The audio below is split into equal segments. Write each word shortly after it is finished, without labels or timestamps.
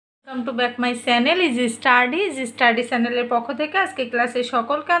Welcome to back my channel easy study চ্যানেলের পক্ষ থেকে আজকে ক্লাসে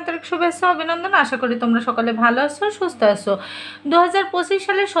সকলকে আন্তরিক শুভেচ্ছা অভিনন্দন। আশা করি তোমরা সকলে ভালো আছো, সুস্থ আছো। 2025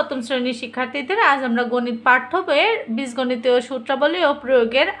 সালের 7ম শ্রেণীর শিক্ষার্থীদের আজ আমরা গণিত পাঠ্য বইয়ের বীজগণিতীয় সূত্রাবলী ও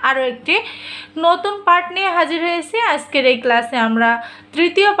প্রয়োগের আরও একটি নতুন পাঠ নিয়ে হাজির হয়েছি। আজকের এই ক্লাসে আমরা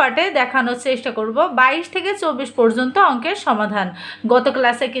তৃতীয় পাঠে দেখানোর চেষ্টা করব 22 থেকে 24 পর্যন্ত অঙ্কের সমাধান। গত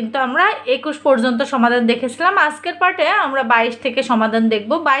ক্লাসে কিন্তু আমরা 21 পর্যন্ত সমাধান দেখেছিলাম। আজকের পাঠে আমরা 22 থেকে সমাধান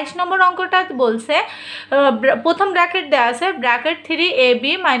দেখব। 22 নম্বর অঙ্কটা বলছে, প্রথম ব্র্যাকেট দেওয়া আছে, bracket 3ab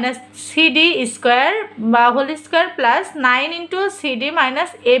minus CD square বা whole square plus 9 into CD minus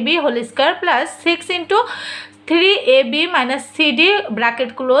AB whole square plus 6 into 3ab minus CD bracket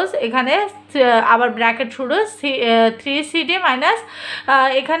close, এখানে আবার ব্র্যাকেট শুরু 3cd মাইনাস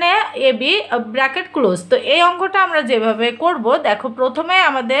এখানে এবি ব্র্যাকেট ক্লোজ। তো এই অঙ্কটা আমরা যেভাবে করব, দেখো প্রথমে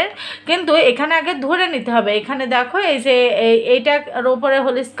আমাদের কিন্তু এখানে আগে ধরে নিতে হবে। এখানে দেখো এই যে এইটার উপরে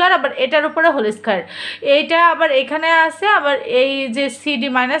হোল স্কোয়ার, আবার এটার উপরে হোল স্কোয়ার, এইটা আবার এখানে আছে, আবার এই যে সিডি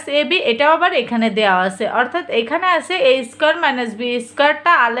মাইনাস এবি এটাও আবার এখানে দেওয়া আছে। অর্থাৎ এখানে আছে এ স্কোয়ার মাইনাস বি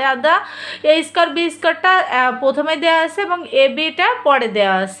স্কোয়ারটা আলাদা, এ স্কোয়ার বি স্কোয়ারটা প্রথমে দেওয়া আছে এবং এবিটা পরে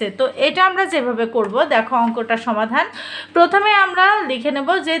দেওয়া আছে। তো এটা আমরা যেভাবে করব, দেখো অঙ্কটা সমাধান। প্রথমে আমরা লিখে নেব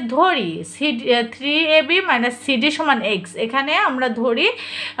যে ধরি সিডি 3ab মাইনাস সিডি সমান এক্স। এখানে আমরা ধরি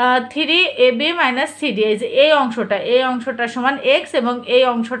 3ab মাইনাস সিডি, এই যে এই অংশটা সমান এক্স এবং এই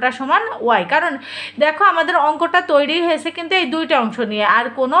অংশটা সমান ওয়াই। কারণ দেখো আমাদের অঙ্কটা তৈরি হয়েছে কিন্তু এই দুইটা অংশ নিয়ে, আর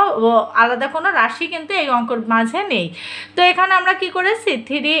কোনো আলাদা কোনো রাশি কিন্তু এই অঙ্কর মাঝে নেই। তো এখানে আমরা কি করেছি,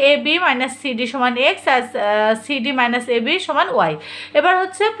 3ab মাইনাস সিডি সমান এক্স আর সিডি মাইনাস এবি সমান ওয়াই। এবার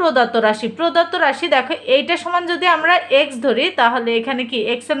হচ্ছে প্রদত্ত রাশি দেখো এইটা সমান যদি আমরা এক্স ধরি, তাহলে এখানে কি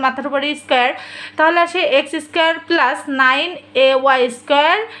এক্স এর মাথার উপরে স্কোয়ার, তাহলে আসে x square plus 9ay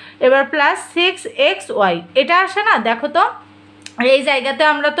square, এবার প্লাস 6xy, এটা আসে না? দেখো তো এই জায়গাতে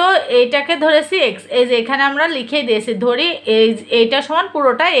আমরা তো এইটাকে ধরেছি এক্স, এই যে এখানে আমরা লিখেই দিয়েছি, ধরি এইটা সমান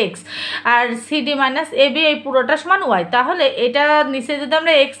পুরোটা এক্স আর সিডি মাইনাস এবি এই পুরোটা সমান ওয়াই। তাহলে এটা নিচে যদি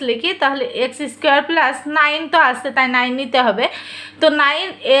আমরা এক্স লিখি, তাহলে এক্স স্কোয়ার প্লাস 9 তো আসছে, তাই 9 নিতে হবে। তো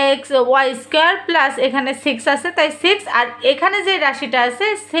 9xy স্কোয়ার প্লাস এখানে 6 আছে, তাই 6, আর এখানে যে রাশিটা আছে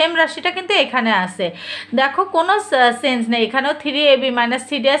সেম রাশিটা কিন্তু এখানে আছে। দেখো কোনো সেন্স নেই, এখানেও 3ab মাইনাস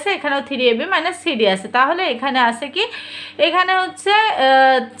সিডি আছে, এখানেও 3ab মাইনাস সিডি আছে। তাহলে এখানে আছে কি, এখানে হচ্ছে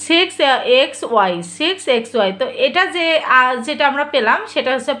 6xy। তো এটা যেটা আমরা পেলাম সেটা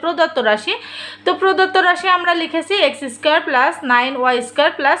হচ্ছে প্রদত্ত রাশি। তো প্রদত্ত রাশি আমরা লিখেছি x square plus 9y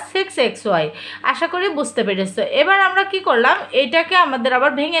square plus 6xy। আশা করি বুঝতে পেরেছো। এবার আমরা কি করলাম, এটাকে আমাদের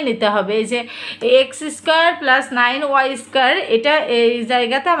আবার ভেঙে নিতে হবে। এই যে x square plus 9y square, এটা এই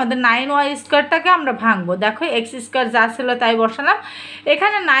জায়গাতে আমাদের 9y স্কোয়ারটাকে আমরা ভাঙবো। দেখো এক্স স্কোয়ার যা ছিল তাই বসালাম,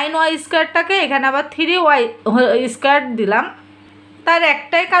 এখানে 9y স্কোয়ারটাকে এখানে আবার 3y স্কোয়ার দিলাম। তার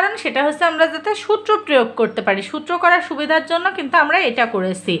একটাই কারণ, সেটা হচ্ছে আমরা যাতে সূত্র প্রয়োগ করতে পারি, সূত্র করার সুবিধার জন্য কিন্তু আমরা এটা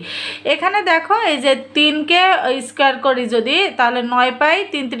করেছি। এখানে দেখো এই যে 3কে স্কোয়ার করি যদি, তাহলে 9 পাই,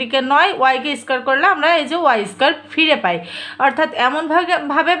 3 3কে 9, ওয়াইকে স্কোয়ার করলে আমরা এই যে ওয়াই স্কোয়ার ফিরে পাই। অর্থাৎ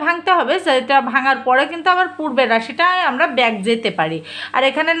এমনভাবে ভাঙতে হবে যেটা ভাঙার পরে কিন্তু আবার পূর্বের রাশিটা আমরা ব্যাক যেতে পারি। আর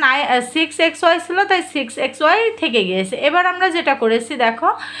এখানে 6xy ছিল, তাই 6xy থেকে গিয়েছে। এবার আমরা যেটা করেছি, দেখো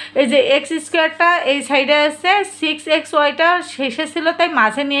এই যে এক্স স্কোয়ারটা এই সাইডে আছে, 6xyটা শেষে ছিল তাই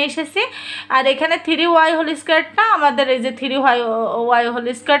মাঝে নিয়ে এসেছি, আর এখানে 3y হোল স্কোয়ারটা আমাদের এই যে 3y হোল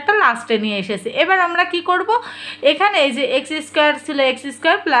স্কোয়ারটা লাস্টে নিয়ে এসেছি। এবার আমরা কি করব, এখানে এই যে এক্স স্কোয়ার ছিল এক্স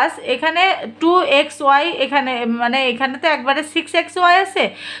স্কোয়ার প্লাস এখানে 2xy, এখানে মানে এখানে তো একবারে 6xy আছে,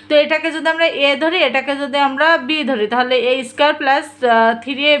 তো এটাকে যদি আমরা এ ধরি, এটাকে যদি আমরা বি ধরি, তাহলে এ স্কোয়ার প্লাস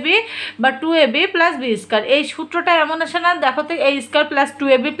 3ab বা 2ab প্লাস বি স্কোয়ার। এই সূত্রটা এমন আসে না, দেখো তো এ square plus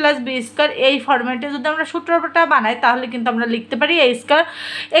 2ab plus B square, এই ফরম্যাটে যদি আমরা সূত্রটা বানাই তাহলে কিন্তু আমরা লিখতে পারি এ স্কোয়ার।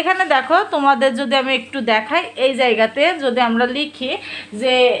 এখানে দেখো তোমাদের যদি আমি একটু দেখাই, এই জায়গাতে যদি আমরা লিখি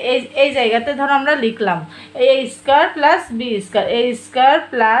যে এই জায়গাতে ধরো আমরা লিখলাম এ স্কোয়ার প্লাস বি স্কোয়ার, এ square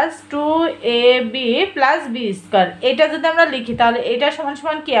plus 2ab plus B square, এটা যদি আমরা লিখি তাহলে এটা সমান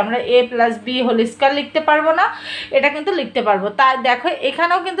সমান কি, আমরা এ প্লাস বি হোল স্কোয়ার লিখতে পারবো না? এটা কিন্তু লিখতে পারবো। তাই দেখো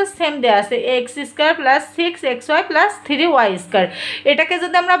এখানেও কিন্তু সেম দেওয়া আছে, x square plus 6xy plus 3y square. এটাকে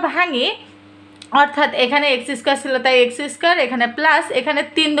যদি আমরা ভাঙি, অর্থাৎ এখানে এক্স স্কোয়ার ছিল তাই এক্স স্কোয়ার, এখানে প্লাস এখানে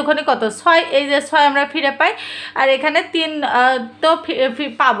 3 দুগুণে কত 6, এই যে 6 আমরা ফিরে পাই, আর এখানে 3 তো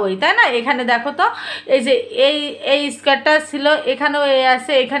পাবোই, তাই না? এখানে দেখো তো এই যে এই স্কোয়ারটা ছিল, এখানেও এ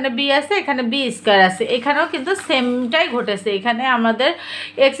আছে, এখানে বি আছে, এখানে বি স্কোয়ার আছে, এখানেও কিন্তু সেমটাই ঘটেছে। এখানে আমাদের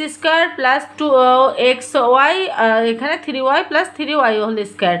এক্স স্কোয়ার প্লাস 2xy, এখানে 3y plus 3y whole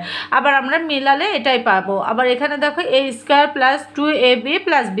square, আবার আমরা মিলালে এটাই পাবো। আবার এখানে দেখো এ square plus 2ab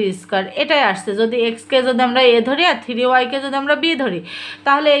plus B square, এটাই আসছে। যদি এক্সকে যদি আমরা এ ধরি আর 3y-কে যদি আমরা বি ধরি,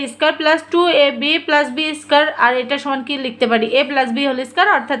 তাহলে a square plus 2ab plus B square, আর এটা সমান কি লিখতে পারি a plus B whole square,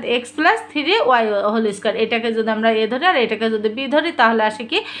 অর্থাৎ x plus 3y whole square. এটাকে যদি আমরা এ ধরি আর এটাকে যদি বি ধরি তাহলে আসে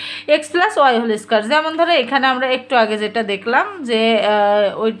কি x plus Y whole square. যেমন ধরো এখানে আমরা একটু আগে যেটা দেখলাম যে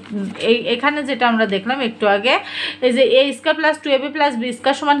এখানে যেটা আমরা দেখলাম একটু আগে, এই যে a square plus 2ab plus B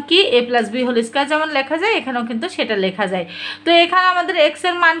square সমান কি a plus B whole square যেমন লেখা যায়, এখানেও কিন্তু সেটা লেখা যায়। তো এখানে আমাদের এক্স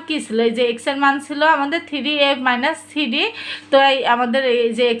এর মান কি ছিল, এই যে এক্স এর মান ছিল আমাদের 3a মাইনাস 3d। তো আমাদের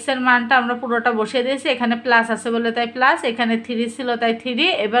এই যে এক্স এর মানটা আমরা পুরোটা বসিয়ে দিয়েছি, এখানে প্লাস আছে বলে তাই প্লাস, এখানে 3 ছিল তাই 3।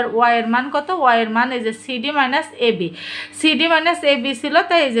 এবার ওয়াই এর মান কত, ওয়াই এর মান এই যে CD minus AB, CD minus AB ছিল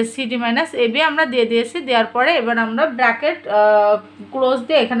তাই এই যে সিডি মাইনাস এবি আমরা দিয়ে দিয়েছি। দেওয়ার পরে এবার আমরা ব্র্যাকেট ক্লোজ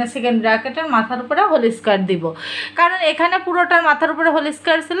দিয়ে এখানে সেকেন্ড ব্র্যাকেটের মাথার উপরে হোল স্কোয়ার দিব, কারণ এখানে পুরোটার মাথার উপরে হোল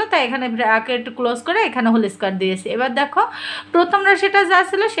স্কোয়ার ছিল তাই এখানে ব্র্যাকেট ক্লোজ করে এখানে হোল স্কোয়ার দিয়েছি। এবার দেখো প্রথম রাশিটা যা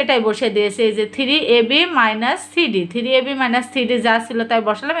ছিল সেটাই বসিয়ে দিয়েছি, এই যে 3ab minus 3d, 3ab minus 3d যা ছিল তাই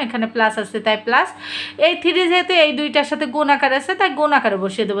বসালাম, এখানে প্লাস আছে তাই প্লাস। এই 3 যেহেতু এই দুইটার সাথে গুণ আকার আছে তাই গুণ আকারে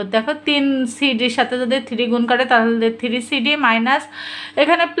বসিয়ে দেবো। দেখো 3cdর সাথে যদি 3 গুণ করে তাহলে 3cd মাইনাস,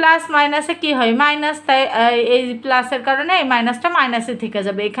 এখানে প্লাস মাইনাসে কি হয় মাইনাস, তাই এই প্লাসের কারণে এই মাইনাসটা মাইনাসে থেকে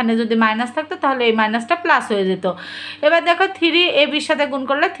যাবে, এখানে যদি মাইনাস থাকতো তাহলে এই মাইনাসটা প্লাস হয়ে যেত। এবার দেখো 3ab-র সাথে গুণ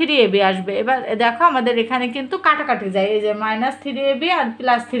করলে 3ab আসবে। এবার দেখো আমাদের এখানে কিন্তু কাটাকাটি যায়, এই যে মাইনাস 3ab আর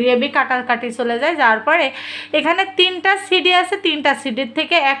প্লাস 3ab কাটাকাটি চলে যায়, যার পরে এখানে 3টা সিডি আছে, 3টা সিডির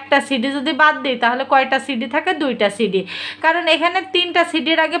থেকে একটা সিডি যদি বাদ দিই তাহলে কয়টা সিডি থাকে, 2টা সিডি, কারণ এখানে 3টা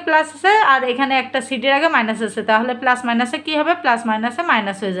সিডির আগে প্লাস আছে আর এখানে একটা সিডির আগে মাইনাস আছে, তাহলে প্লাস মাইনাসে কি হবে, প্লাস মাইনাসে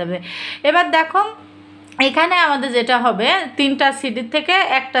মাইনাস হয়ে যাবে। এবার দেখো এখানে আমাদের যেটা হবে 3টা সিডির থেকে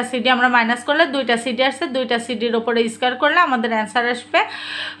একটা সিডি আমরা মাইনাস করলে 2টা সিডি আসছে, 2টা সিডির ওপরে স্কোয়ার করলে আমাদের অ্যান্সার আসবে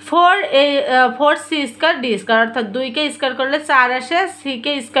 4c স্কোয়ার ডি স্কোয়ার, অর্থাৎ 2কে স্কোয়ার করলে 4 আসে,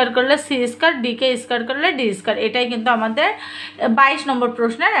 সিকে স্কোয়ার করলে সি স্কোয়ার, ডিকে স্কোয়ার করলে ডি স্কোয়ার। এটাই কিন্তু আমাদের 22 নম্বর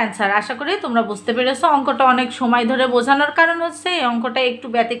প্রশ্নের অ্যান্সার। আশা করি তোমরা বুঝতে পেরেছো। অঙ্কটা অনেক সময় ধরে বোঝানোর কারণ হচ্ছে এই অঙ্কটা একটু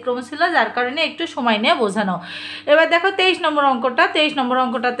ব্যতিক্রম ছিল, যার কারণে একটু সময় নিয়ে বোঝানো। এবার দেখো 23 নম্বর অঙ্কটা, 23 নম্বর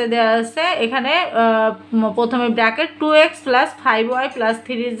অঙ্কটাতে দেওয়া আছে এখানে প্রথমে bracket 2x plus 5y plus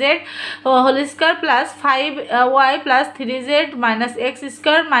 3z whole square plus 5y plus 3z minus x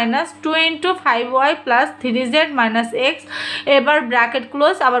square minus 2 into 5y plus 3z minus x. এবার ব্র্যাকেট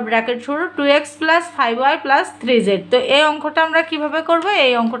ক্লোজ, আবার ব্র্যাকেট শুরু 2x plus 5y plus 3z। তো এই অঙ্কটা আমরা কিভাবে করব,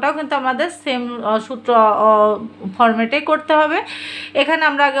 এই অঙ্কটাও কিন্তু আমাদের সেম সূত্র ফরম্যাটেই করতে হবে। এখানে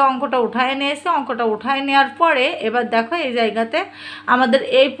আমরা আগে অঙ্কটা উঠায় নিয়েছি, অঙ্কটা উঠায় নেওয়ার পরে এবার দেখো এই জায়গাতে আমাদের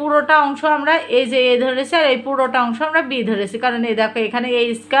এই পুরোটা অংশ আমরা এই যে এ ধরেছি আর এই পুরোটা অংশ আমরা বি ধরেছি, কারণ এই দেখো এখানে a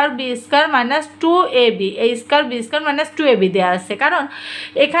square B square minus 2ab, a square B square minus 2ab দেওয়া আছে, কারণ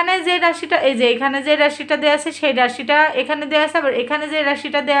এখানে যে রাশিটা এই যে এখানে যে রাশিটা দেওয়া আছে সেই রাশিটা এখানে দেওয়া আছে, আবার এখানে যে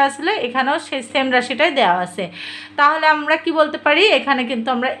রাশিটা দেওয়া আসলে এখানেও সেই সেম রাশিটাই দেওয়া আছে। তাহলে আমরা কি বলতে পারি, এখানে কিন্তু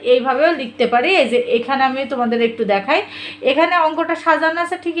আমরা এইভাবেও লিখতে পারি। এই যে এখানে আমি তোমাদের একটু দেখাই, এখানে অঙ্কটা সাজানো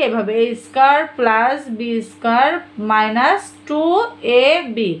আছে ঠিক এইভাবে, a square plus B square minus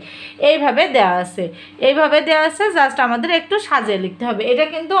 2ab এইভাবে দেওয়া আছে, এইভাবে দেওয়া আছে, জাস্ট আমাদের একটু সাজিয়ে লিখতে হবে। এটা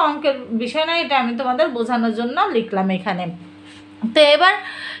কিন্তু অঙ্কের বিষয় না, এটা আমি তোমাদের বোঝানোর জন্য লিখলাম এখানে। তো এবার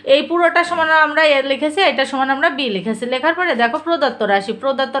এই পুরোটা সমান আমরা এ লিখেছি, এটা সমান আমরা বি লিখেছি। লেখার পরে দেখো প্রদত্ত রাশি,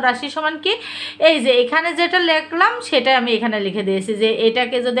 প্রদত্ত রাশি সমান কি, এই যে এখানে যেটা লিখলাম সেটাই আমি এখানে লিখে দিয়েছি, যে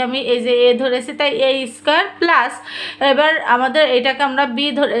এটাকে যদি আমি এই যে এ ধরেছি তাই এ স্কোয়ার প্লাস, এবার আমাদের এটাকে আমরা বি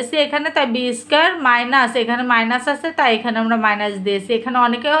ধরেছি এখানে তাই বি স্কোয়ার মাইনাস, এখানে মাইনাস আছে তাই এখানে আমরা মাইনাস দিয়েছি। এখানে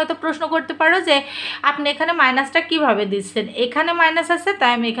অনেকে হয়তো প্রশ্ন করতে পারো যে আপনি এখানে মাইনাসটা কিভাবে দিচ্ছেন, এখানে মাইনাস আছে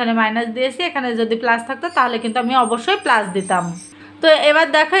তাই আমি এখানে মাইনাস দিয়েছি, এখানে যদি প্লাস থাকতো তাহলে কিন্তু আমি অবশ্যই প্লাস দিতাম। তো এবার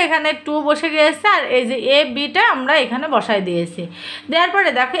দেখো এখানে 2 বসে গিয়েছে আর এই যে এ বিটা আমরা এখানে বসাই দিয়েছি। দেওয়ার পরে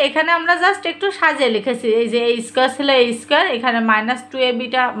দেখো এখানে আমরা জাস্ট একটু সাজিয়ে লিখেছি, এই যে এ স্কোয়ার ছিল এ স্কোয়ার, এখানে মাইনাস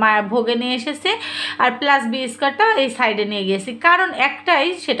 2ab-টা ভোগে নিয়ে এসেছে আর প্লাস বি স্কোয়ারটা এই সাইডে নিয়ে গিয়েছি, কারণ একটাই,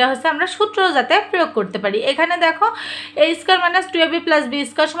 সেটা হচ্ছে আমরা সূত্র যাতে প্রয়োগ করতে পারি। এখানে দেখো এ square minus 2ab plus B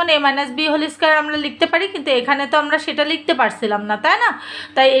square সমান এ মাইনাস বি হোল স্কোয়ার আমরা লিখতে পারি, কিন্তু এখানে তো আমরা সেটা লিখতে পারছিলাম না, তাই না?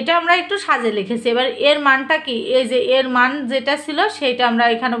 তাই এটা আমরা একটু সাজিয়ে লিখেছি। এবার এর মানটা কি, এই যে এর মান যেটা ছিল সেইটা আমরা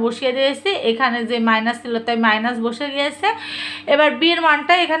এখানে বসিয়ে দিয়েছি, এখানে যে মাইনাস ছিল তাই মাইনাস বসে গিয়েছে। এবার বির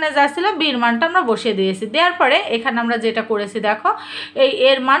মানটা এখানে যা ছিল বির মানটা আমরা বসিয়ে দিয়েছি। দেওয়ার পরে এখানে আমরা যেটা করেছি দেখো এই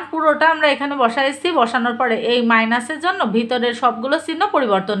এর মান পুরোটা আমরা এখানে বসাইছি, বসানোর পরে এই মাইনাসের জন্য ভিতরের সবগুলো চিহ্ন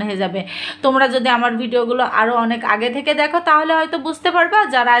পরিবর্তন হয়ে যাবে। তোমরা যদি আমার ভিডিওগুলো আরও অনেক আগে থেকে দেখো তাহলে হয়তো বুঝতে পারবা,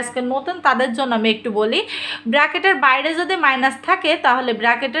 যারা আজকে নতুন তাদের জন্য আমি একটু বলি, ব্র্যাকেটের বাইরে যদি মাইনাস থাকে তাহলে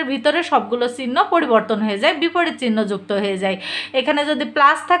ব্র্যাকেটের ভিতরে সবগুলো চিহ্ন পরিবর্তন হয়ে যায়, বিপরীত চিহ্ন যুক্ত হয়ে যায়। এখানে যদি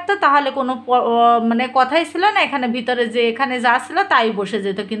প্লাস থাকতো তাহলে কোনো মানে কথাই ছিল না, এখানে ভিতরে যে এখানে যা ছিল তাই বসে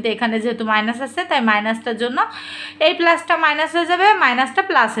যেত, কিন্তু এখানে যেহেতু মাইনাস আছে তাই মাইনাসটার জন্য এই প্লাসটা মাইনাস হয়ে যাবে, মাইনাসটা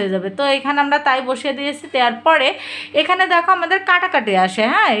প্লাস হয়ে যাবে। তো এখানে আমরা তাই বসিয়ে দিয়েছি। দেওয়ার পরে এখানে দেখো আমাদের কাটাকাটি আসে,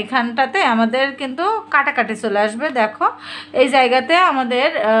 হ্যাঁ এখানটাতে আমাদের কিন্তু কাটাকাটি চলে আসবে। দেখো এই জায়গাতে আমাদের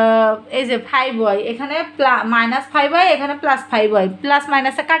এই যে 5y, এখানে -5y, এখানে +5y, প্লাস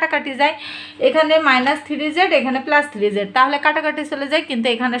মাইনাসে কাটাকাটি যায়, এখানে -3z, এখানে +3z, তাহলে কাটাকাটি চলে যায়। কিন্তু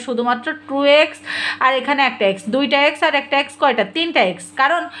এখানে শুধুমাত্র 2x আর এখানে একটা x, দুইটা x আর একটা x, কয়টা? 3টা x।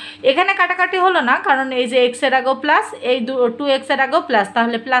 কারণ এখানে কাটাকাটি হলো না, কারণ এই যে x এর আগেও প্লাস, এই 2x এর আগেও প্লাস,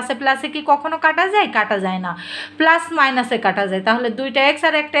 তাহলে প্লাসে প্লাসে কি কখনো কাটা যায়? কাটা যায় না। প্লাস মাইনাসে কাটা যায়, তাহলে দুইটা x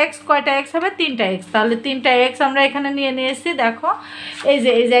আর একটা x, কয়টা x হবে? 3টা x। তাহলে 3টা x আমরা এখানে নিয়ে নিয়েছি। দেখো এই যে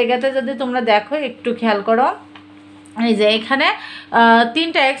এই জায়গাতে যদি তোমরা দেখো একটু খেয়াল করো, এই যে এখানে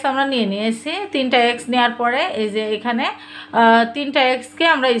 3টা x আমরা নিয়ে নিয়েছি। 3টা x নেওয়ার পরে এই যে এখানে 3টা xকে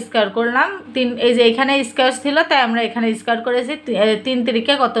আমরা স্কোয়ার করলাম। এই যে এখানে স্কোয়ার ছিল তাই আমরা এখানে স্কোয়ার করেছি। 3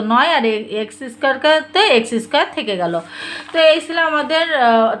 3 কত? 9, আর এক্স স্কোয়ার করতে এক্স স্কোয়ার থেকে গেল। তো এই ছিল আমাদের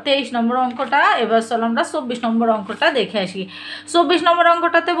 23 নম্বর অঙ্কটা। এবার চলো আমরা 24 নম্বর অঙ্কটা দেখে আসি। 24 নম্বর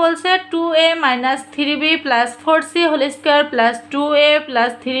অঙ্কটাতে বলছে 2a - 3b + 4c whole square plus 2a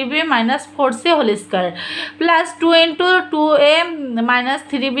 + 3b - 4c whole square plus 2 × 2a -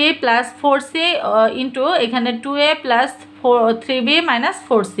 3b + 4c into এখানে 2a + 3b -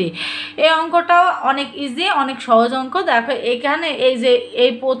 4c। এই অঙ্কটাও অনেক ইজি, অনেক সহজ অঙ্ক। দেখো এখানে এই যে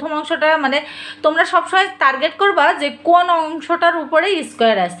এই প্রথম অংশটা মানে তোমরা সবসময় টার্গেট করবা যে কোন অংশটার উপরে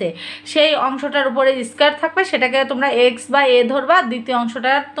স্কোয়ার আছে, সেই অংশটার উপরে স্কোয়ার থাকবে সেটাকে তোমরা এক্স বা এ ধরবা, দ্বিতীয়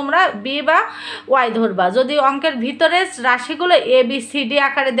অংশটা তোমরা বি বা ওয়াই ধরবা। যদি অঙ্কের ভিতরে রাশিগুলো এ বি সি ডি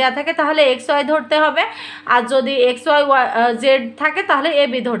আকারে দেওয়া থাকে তাহলে এক্স ওয়াই ধরতে হবে, আর যদি এক্স ওয়াই জেড থাকে তাহলে এ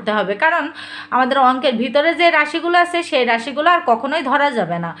বি ধরতে হবে। কারণ আমাদের অঙ্কের ভিতরে যে রাশিগুলো আছে সেই রাশিগুলো আর কখনোই ধরা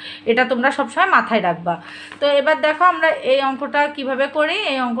যাবে না, এটা তোমরা সবসময় মাথায় রাখবা। তো এবার দেখো আমরা এই অঙ্কটা কিভাবে করি।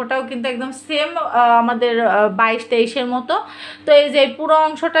 এই অঙ্কটাও কিন্তু একদম সেম আমাদের 22 23-এর মতো। তো এই যে পুরো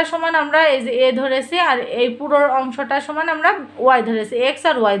অংশটা সমান আমরা এই যে এ ধরেছি, আর এই পুরো অংশটা সমান আমরা ওয়াই ধরেছি, এক্স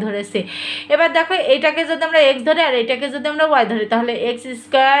আর ওয়াই ধরেছি। এবার দেখো এইটাকে যদি আমরা এক্স ধরি আর এইটাকে যদি আমরা ওয়াই ধরি তাহলে x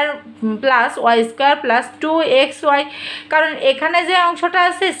square plus Y square plus 2xy। কারণ এখানে যে অংশটা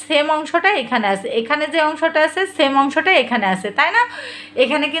আছে সেম অংশটা এখানে আছে, এখানে যে অংশটা আছে সেম অংশটা এখানে আছে, তাই না?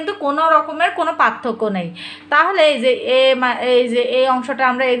 এখানে কিন্তু কোনো রকমের কোনো পার্থক্য নেই। তাহলে এই যে এই অংশটা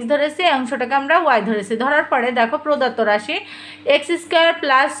আমরা এক্স ধরেছি, এই অংশটাকে আমরা ওয়াই ধরেছি। ধরার পরে দেখো প্রদত্ত রাশি x square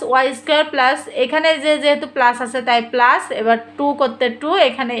plus Y square plus এখানে যেহেতু প্লাস আছে তাই প্লাস, এবার 2 করতে 2,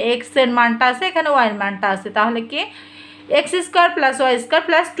 এখানে এক্স এর মানটা আছে, এখানে ওয়াই এর মানটা আছে, তাহলে কি x square plus Y square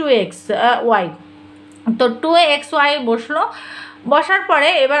plus 2xy। তো 2xy বসলো। বসার পরে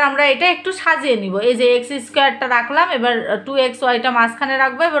এবার আমরা এটা একটু সাজিয়ে নিব। এই যে এক্স স্কোয়ারটা রাখলাম, এবার 2xyটা মাঝখানে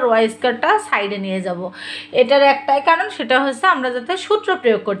রাখবো, এবার ওয়াই স্কোয়ারটা সাইডে নিয়ে যাব। এটার একটাই কারণ, সেটা হচ্ছে আমরা যাতে সূত্র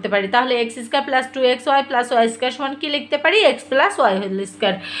প্রয়োগ করতে পারি। তাহলে x square plus 2xy plus Y square সমান কী লিখতে পারি? X plus Y whole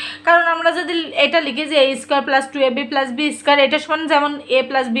square. কারণ আমরা যদি এটা লিখি যে এ square plus 2ab plus B square, এটা সমান যেমন এ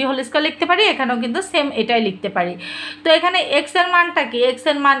প্লাস বি হোল স্কোয়ার লিখতে পারি, এখানেও কিন্তু সেম এটাই লিখতে পারি। তো এখানে এক্স এর মানটা কি? এক্স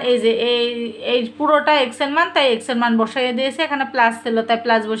এর মান এই যে এই পুরোটা এক্স এর মান, তাই এক্স এর মান বসাইয়ে দিয়েছে। এখানে প্লাস ছিল তাই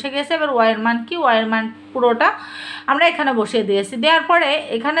প্লাস বসে গেছে। এবার ওয়াইয়ের মান কি? ওয়াইয়ের মান পুরোটা আমরা এখানে বসিয়ে দিয়েছি। দেওয়ার পরে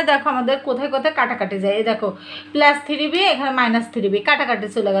এখানে দেখো আমাদের কোথায় কোথায় কাটাকাটি যায়। এই দেখো প্লাস 3b, এখানে -3b, কাটাকাটি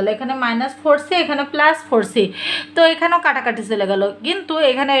চলে গেল। এখানে -4c, এখানে +4c, তো এখানেও কাটাকাটি চলে গেল। কিন্তু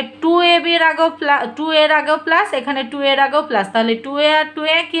এখানে 2ab এর আগেও 2 এর আগেও প্লাস, এখানে 2 এর আগেও প্লাস, তাহলে 2a আর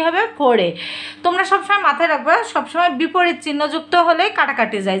 2a কী হবে? 4a। তোমরা সবসময় মাথায় রাখবে সবসময় বিপরীত চিহ্নযুক্ত হলেই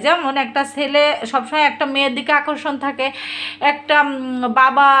কাটাকাটি যায়। যেমন একটা ছেলে সবসময় একটা মেয়ের দিকে আকর্ষণ থাকে, একটা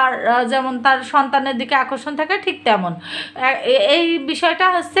বাবার যেমন তার সন্তানের দিকে আকর্ষণ থাকে, ঠিক তেমন এই বিষয়টা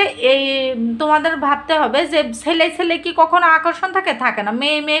হচ্ছে এই তোমাদের ভাবতে হবে যে ছেলে ছেলে কি কখনো আকর্ষণ থাকে? থাকে না।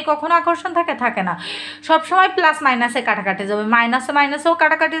 মেয়ে মেয়ে কখনো আকর্ষণ থাকে? থাকে না। সবসময় প্লাস মাইনাসে কাটাকাটি যাবে, মাইনাসে মাইনাসেও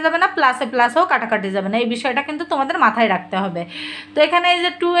কাটাকাটি যাবে না, প্লাসে প্লাসেও কাটাকাটি যাবে না। এই বিষয়টা কিন্তু তোমাদের মাথায় রাখতে হবে। তো এখানে এই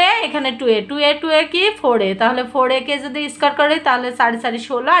যে 2a, এখানে 2a কি 4a, তাহলে 4a কে যদি স্কোয়ার করি তাহলে 4 4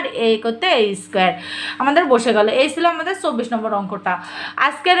 16, আর a করতে a স্কোয়ার আমাদের বসে গেল। এই ছিল আমাদের 24 নম্বর অঙ্কটা।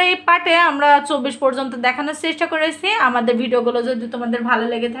 আজকের এই পার্টে আমরা 24 পর্যন্ত দেখানোর চেষ্টা করেছি। আমাদের ভিডিওগুলো যদি তোমাদের ভালো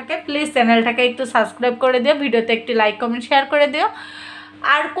লেগে থাকে প্লিজ চ্যানেলটাকে একটু সাবস্ক্রাইব করে দিও, ভিডিওতে একটি লাইক কমেন্ট শেয়ার করে দিও।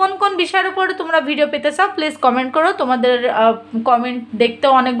 আর কোন কোন বিষয়ের উপরে তোমরা ভিডিও পেতে চাও প্লিজ কমেন্ট করো। তোমাদের কমেন্ট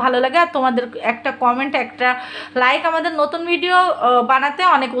দেখতেও অনেক ভালো লাগে, আর তোমাদের একটা কমেন্ট একটা লাইক আমাদের নতুন ভিডিও বানাতে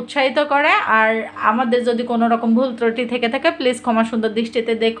অনেক উৎসাহিত করে। আর আমাদের যদি কোনো রকম ভুল ত্রুটি থেকে থাকে প্লিজ ক্ষমা সুন্দর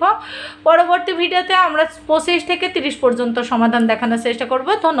দৃষ্টিতে দেখো। পরবর্তী ভিডিওতে আমরা 25 থেকে 30 পর্যন্ত সমাধান দেখানোর চেষ্টা করব।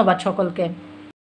 ধন্যবাদ সকলকে।